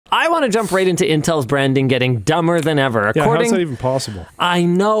I want to jump right into Intel's branding getting dumber than ever. Yeah, how's that even possible? I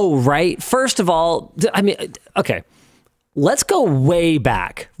know, right? First of all, I mean, okay, let's go way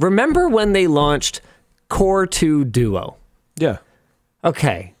back. Remember when they launched Core 2 Duo? Yeah.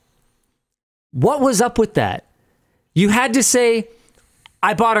 Okay. What was up with that? You had to say,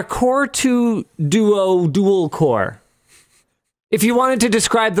 I bought a Core 2 Duo dual core. If you wanted to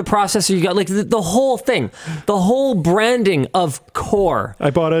describe the processor you got, like the whole thing, the whole branding of Core. I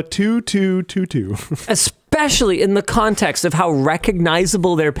bought a 2222. Especially in the context of how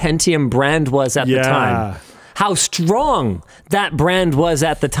recognizable their Pentium brand was at the time. How strong that brand was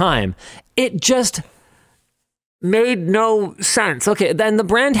at the time. It just made no sense. Okay, then the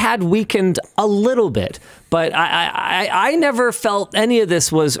brand had weakened a little bit, but I never felt any of this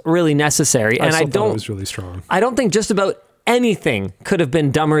was really necessary. And I don't. It was really strong. I don't think just about anything could have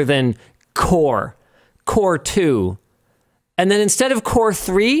been dumber than Core 2. And then instead of Core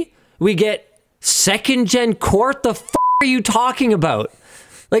 3, we get second gen Core. What the f are you talking about?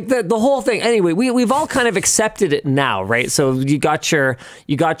 Like the whole thing. Anyway, we've all kind of accepted it now, right? So you got your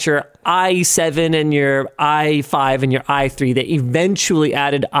i7 and your i5 and your i3 that eventually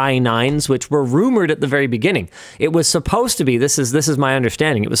added i9s, which were rumored at the very beginning. It was supposed to be, this is my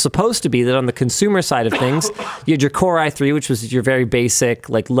understanding, it was supposed to be that on the consumer side of things, you had your Core i3, which was your very basic,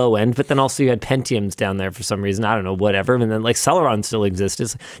 like low end, but then also you had Pentiums down there for some reason, I don't know, whatever, and then like Celeron still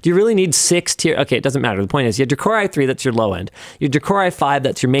exists. Do you really need 6 tier? Okay, it doesn't matter. The point is, you had your Core i3, that's your low end. You had your Core i5,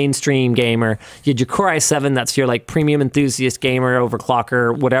 that's your mainstream gamer. You had your Core i7, that's your like premium enthusiast gamer,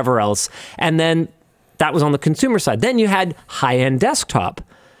 overclocker, whatever else. And then that was on the consumer side. Then you had high-end desktop.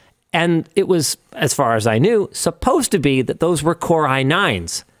 And it was, as far as I knew, supposed to be that those were Core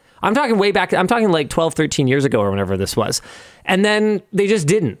i9s. I'm talking way back, I'm talking like 12, 13 years ago or whenever this was. And then they just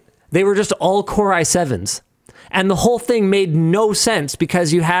didn't. They were just all Core i7s. And the whole thing made no sense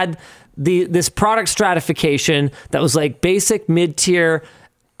because you had this product stratification that was like basic, mid-tier,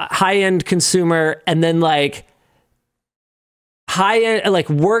 high-end consumer, and then like high-end, like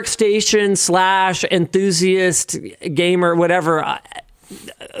workstation / enthusiast gamer, whatever.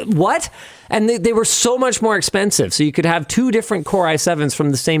 What? And they were so much more expensive. So you could have 2 different Core i7s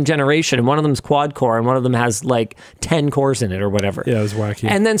from the same generation, and one of them's quad core, and one of them has like 10 cores in it or whatever. Yeah, it was wacky.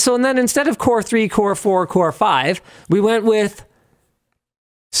 And then instead of Core 3, Core 4, Core 5, we went with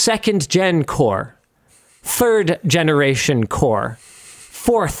 2nd gen Core, 3rd generation Core,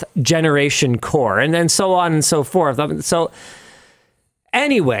 4th generation Core, and then so on and so forth. So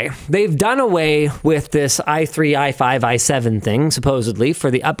anyway, they've done away with this i3, i5, i7 thing, supposedly,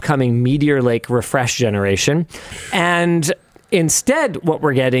 for the upcoming Meteor Lake refresh generation. And instead, what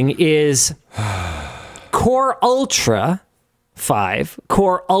we're getting is Core Ultra 5,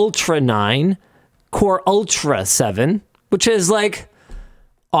 Core Ultra 9, Core Ultra 7, which is like,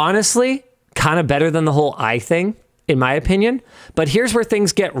 honestly, kind of better than the whole i thing, in my opinion. But here's where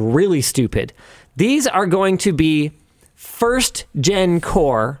things get really stupid. These are going to be 1st gen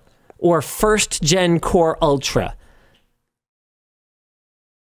Core or 1st gen Core Ultra.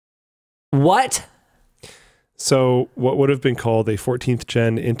 What? So what would have been called a 14th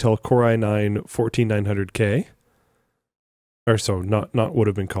gen Intel Core i9 14900K? Or so, not would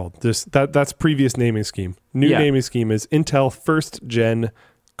have been called. That's previous naming scheme. New naming scheme is Intel 1st gen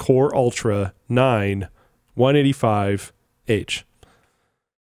Core Ultra 9 185H.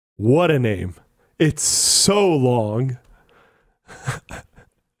 What a name. It's so long.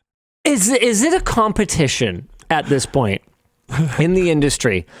 Is it a competition at this point in the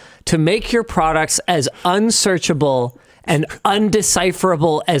industry to make your products as unsearchable and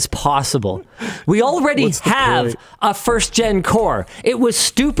undecipherable as possible? We already have a 1st gen Core. It was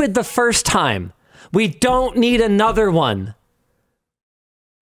stupid the first time. We don't need another one.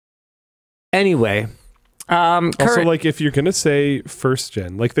 Anyway, also, like, if you're gonna say 1st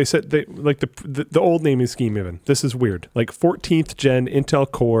gen, like they said, like the old naming scheme, even this is weird. Like 14th gen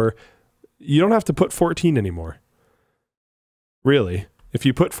Intel Core, you don't have to put 14 anymore. Really, if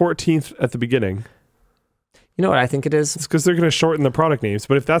you put 14th at the beginning, you know what I think it is? It's because they're gonna shorten the product names.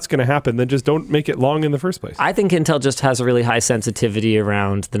 But if that's gonna happen, then just don't make it long in the first place. I think Intel just has a really high sensitivity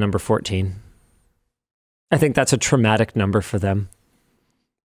around the number 14. I think that's a traumatic number for them.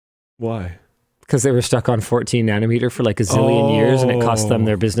 Why? Because they were stuck on 14 nanometer for like a zillion years, and it cost them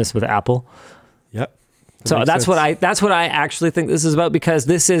their business with Apple. Yep. So that's what I actually think this is about, because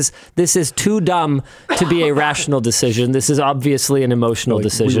this is too dumb to be a rational decision. This is obviously an emotional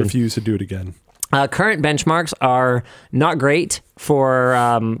decision. We refuse to do it again. Current benchmarks are not great for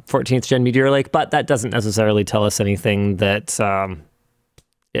 14th gen Meteor Lake, but that doesn't necessarily tell us anything that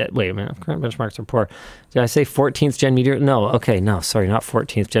Yeah, wait a minute. Current benchmarks are poor. Did I say 14th gen Meteor? No. Okay, no, sorry, not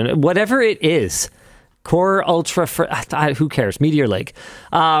 14th gen. Whatever it is. Core Ultra, who cares? Meteor Lake.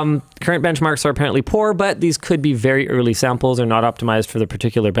 Current benchmarks are apparently poor, but these could be very early samples or not optimized for the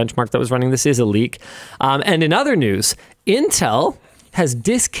particular benchmark that was running. This is a leak. And in other news, Intel has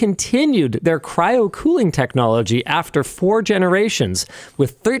discontinued their cryo cooling technology after 4 generations,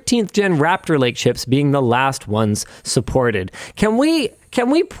 with 13th gen Raptor Lake chips being the last ones supported. Can we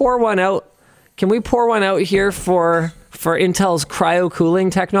pour one out? Can we pour one out here for Intel's cryo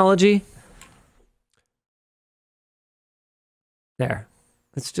cooling technology? There.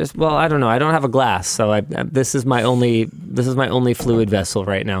 It's just, well, I don't know. I don't have a glass, so this is my only fluid vessel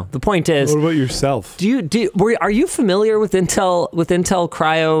right now. The point is, what about yourself? Are you familiar with Intel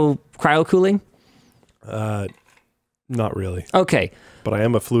cryo cooling? Not really. Okay. But I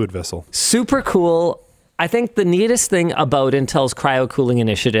am a fluid vessel. Super cool. I think the neatest thing about Intel's cryo cooling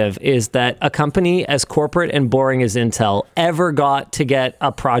initiative is that a company as corporate and boring as Intel ever got to get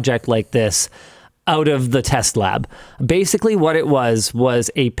a project like this out of the test lab. Basically what it was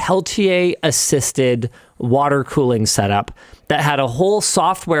a Peltier-assisted water cooling setup that had a whole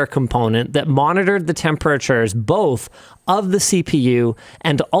software component that monitored the temperatures both of the CPU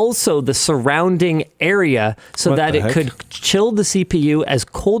and also the surrounding area so that it could chill the CPU as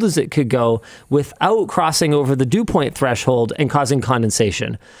cold as it could go without crossing over the dew point threshold and causing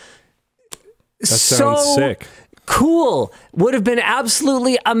condensation. That sounds sick. Cool. Would have been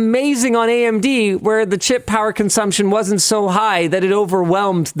absolutely amazing on AMD, where the chip power consumption wasn't so high that it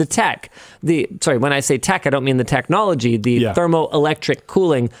overwhelmed the tech. Sorry, when I say tech, I don't mean the technology, the thermoelectric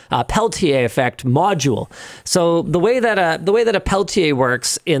cooling Peltier effect module. So the way that a Peltier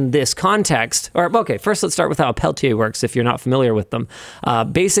works in this context, or okay, first let's start with how a Peltier works if you're not familiar with them.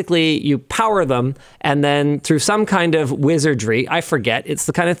 Basically, you power them, and then through some kind of wizardry, I forget, it's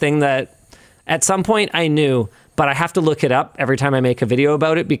the kind of thing that at some point I knew, but I have to look it up every time I make a video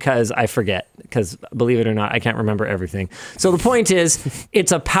about it because I forget. Because believe it or not, I can't remember everything. So the point is,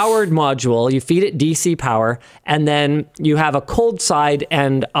 it's a powered module. You feed it DC power, and then you have a cold side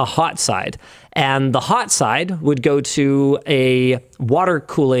and a hot side. And the hot side would go to a water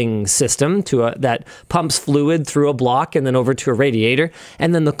cooling system that pumps fluid through a block and then over to a radiator.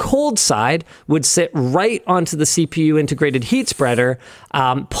 And then the cold side would sit right onto the CPU integrated heat spreader,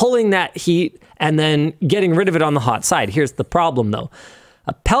 pulling that heat and then getting rid of it on the hot side. Here's the problem though.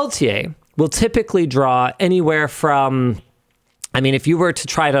 A Peltier will typically draw anywhere from, I mean, if you were to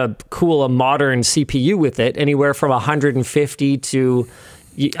try to cool a modern CPU with it, anywhere from 150 to,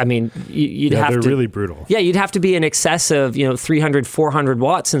 I mean, you'd have to... they're really brutal. Yeah, you'd have to be in excess of, 300, 400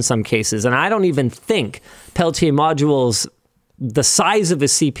 watts in some cases. And I don't even think Peltier modules the size of a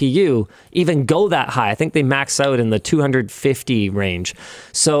CPU even go that high. I think they max out in the 250 range.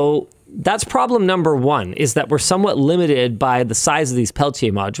 So that's problem number one, is that we're somewhat limited by the size of these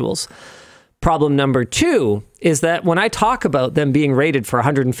Peltier modules. Problem number two is that when I talk about them being rated for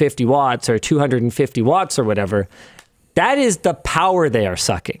 150 watts or 250 watts or whatever, that is the power they are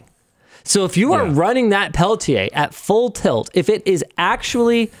sucking. So if you are running that Peltier at full tilt, if it is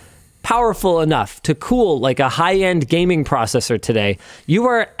actually powerful enough to cool like a high-end gaming processor today, you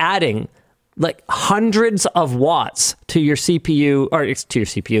are adding like hundreds of watts to your CPU, or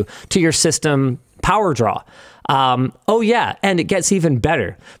to your system power draw. Oh yeah, and it gets even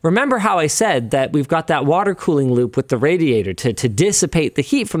better. Remember how I said that we've got that water cooling loop with the radiator to dissipate the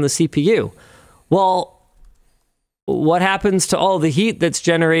heat from the CPU? Well, what happens to all the heat that's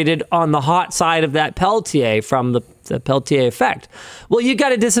generated on the hot side of that Peltier from the Peltier effect? Well, you got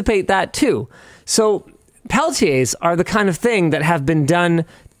to dissipate that too. So Peltiers are the kind of thing that have been done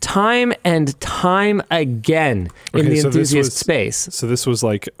time and time again in the enthusiast space. So this was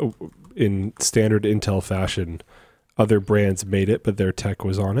like in standard Intel fashion, other brands made it, but their tech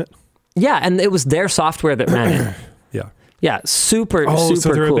was on it? Yeah, and it was their software that ran it. Yeah, super cool.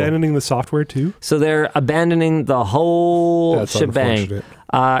 So they're abandoning the software too? So they're abandoning the whole shebang.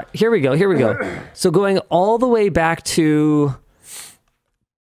 Here we go. So going all the way back to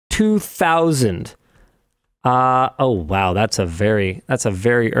 2000. Oh wow, that's a very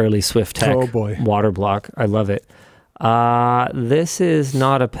early Swift Tech water block. I love it. This is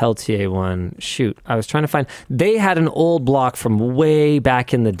not a Peltier one. Shoot, I was trying to find. They had an old block from way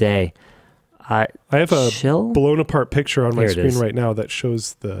back in the day. I have a blown apart picture on my screen right now that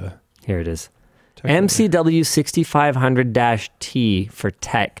shows the... Here it is. MCW 6500-T for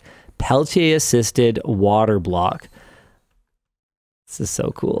Tech. Peltier assisted water block. This is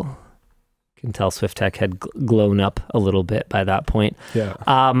so cool. You can tell Swift Tech had glown up a little bit by that point. Yeah.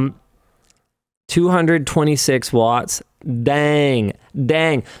 226 watts. Dang.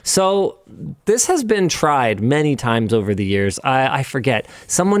 So this has been tried many times over the years. I forget.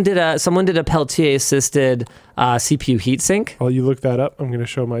 Someone did a Peltier assisted CPU heatsink. While you look that up, I'm going to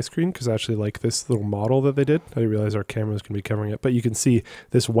show my screen because I actually like this little model that they did. I didn't realize our camera was going to be covering it, but you can see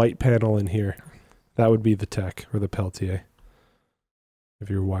this white panel in here. That would be the tech or the Peltier if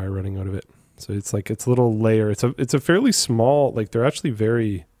your wire running out of it. So it's like it's a little layer. It's a fairly small, like they're actually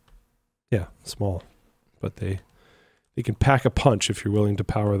very small, but they can pack a punch if you're willing to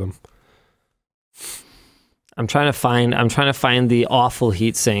power them. I'm trying to find the awful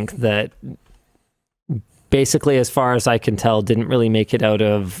heatsink that basically, as far as I can tell, didn't really make it out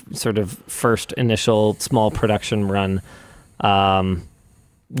of sort of first initial small production run.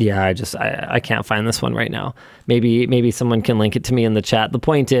 Yeah, I can't find this one right now. Maybe someone can link it to me in the chat. The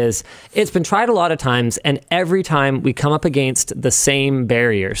point is, it's been tried a lot of times, and every time we come up against the same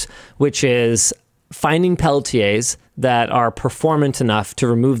barriers, which is finding Peltiers that are performant enough to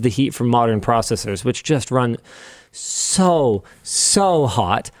remove the heat from modern processors, which just run so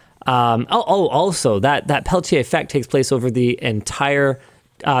hot. Also, that Peltier effect takes place over the entire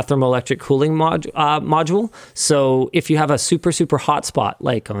thermoelectric cooling module. So if you have a super hot spot,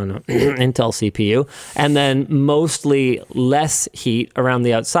 like on an Intel CPU, and then mostly less heat around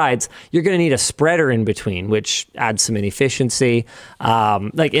the outsides, you're going to need a spreader in between, which adds some inefficiency,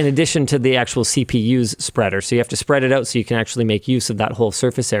 like in addition to the actual CPU's spreader. So you have to spread it out so you can actually make use of that whole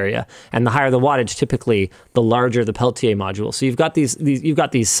surface area. And the higher the wattage, typically, the larger the Peltier module. So you've got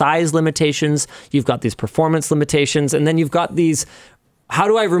these size limitations, you've got these performance limitations, and then you've got these how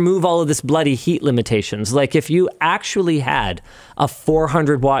do I remove all of this bloody heat limitations? Like if you actually had a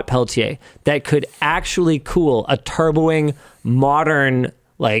 400 watt Peltier that could actually cool a turboing modern,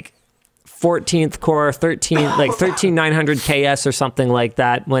 like 14th core, 13900 KS or something like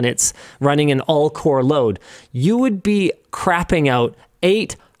that, when it's running an all core load, you would be crapping out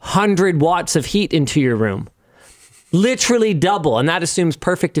 800 watts of heat into your room. Literally double. And that assumes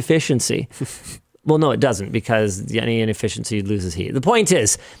perfect efficiency. Well, no, it doesn't, because any inefficiency loses heat. The point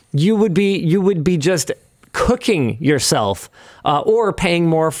is, you would be just cooking yourself, or paying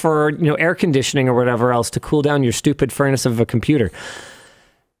more for air conditioning or whatever else to cool down your stupid furnace of a computer.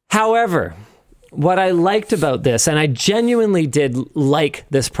 However, what I liked about this, and I genuinely did like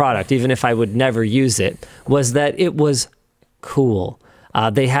this product, even if I would never use it, was that it was cool.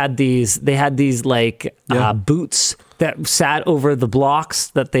 They had these like boots that sat over the blocks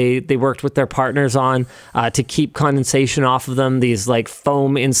that they worked with their partners on to keep condensation off of them, these like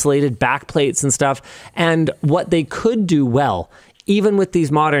foam insulated back plates and stuff. And what they could do well, even with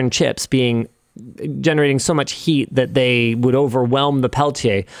these modern chips generating so much heat that they would overwhelm the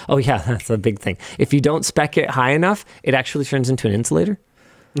Peltier. Oh yeah, that's a big thing. If you don't spec it high enough, it actually turns into an insulator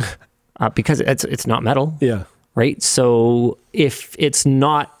because it's not metal. Yeah. Right? So if it's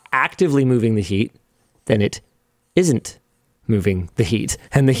not actively moving the heat, then it isn't moving the heat,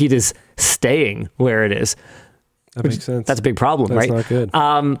 and the heat is staying where it is. That makes sense. That's a big problem, right? That's not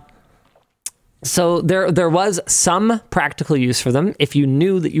good. So there was some practical use for them. If you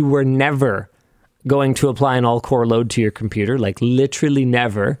knew that you were never going to apply an all-core load to your computer, like literally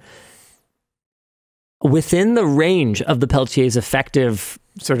never, within the range of the Peltier's effective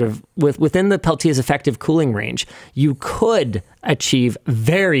within the Peltier's effective cooling range, you could achieve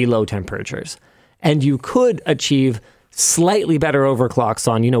very low temperatures, and you could achieve slightly better overclocks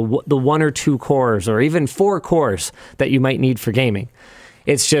on, the 1 or 2 cores or even 4 cores that you might need for gaming.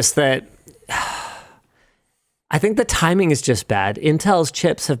 It's just that I think the timing is just bad. Intel's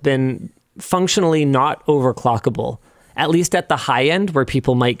chips have been functionally not overclockable, at least at the high end, where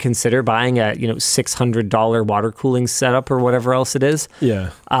people might consider buying a $600 water cooling setup or whatever else it is.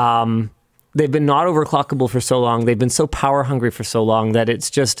 Yeah. They've been not overclockable for so long. They've been so power hungry for so long that it's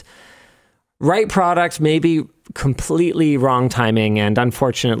just right product, maybe completely wrong timing, and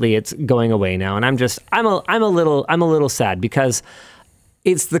unfortunately, it's going away now. And I'm a little sad, because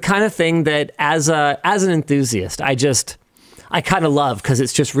it's the kind of thing that as an enthusiast, I kind of love, because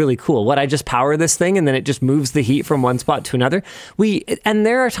it's just really cool. I just power this thing and then it just moves the heat from one spot to another. And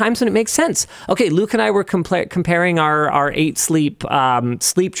there are times when it makes sense. Okay, Luke and I were comparing our 8 sleep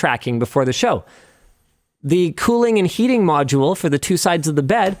tracking before the show. The cooling and heating module for the 2 sides of the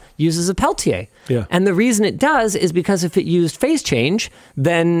bed uses a Peltier. Yeah. And the reason it does is because if it used phase change,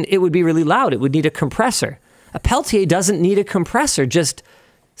 then it would be really loud. It would need a compressor. A Peltier doesn't need a compressor, just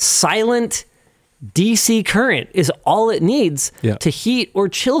silent DC current is all it needs to heat or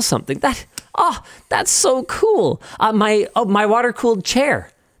chill something. That's so cool. My water-cooled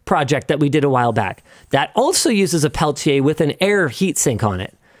chair project that we did a while back, that also uses a Peltier with an air heatsink on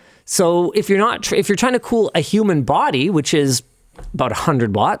it. So if you're trying to cool a human body, which is about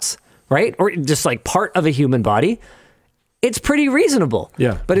 100 watts, right? Or just like part of a human body, it's pretty reasonable.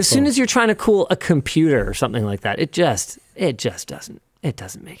 Yeah. But as soon as you're trying to cool a computer or something like that, it just doesn't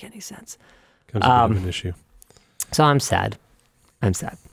make any sense. Becomes a bit of an issue. So I'm sad.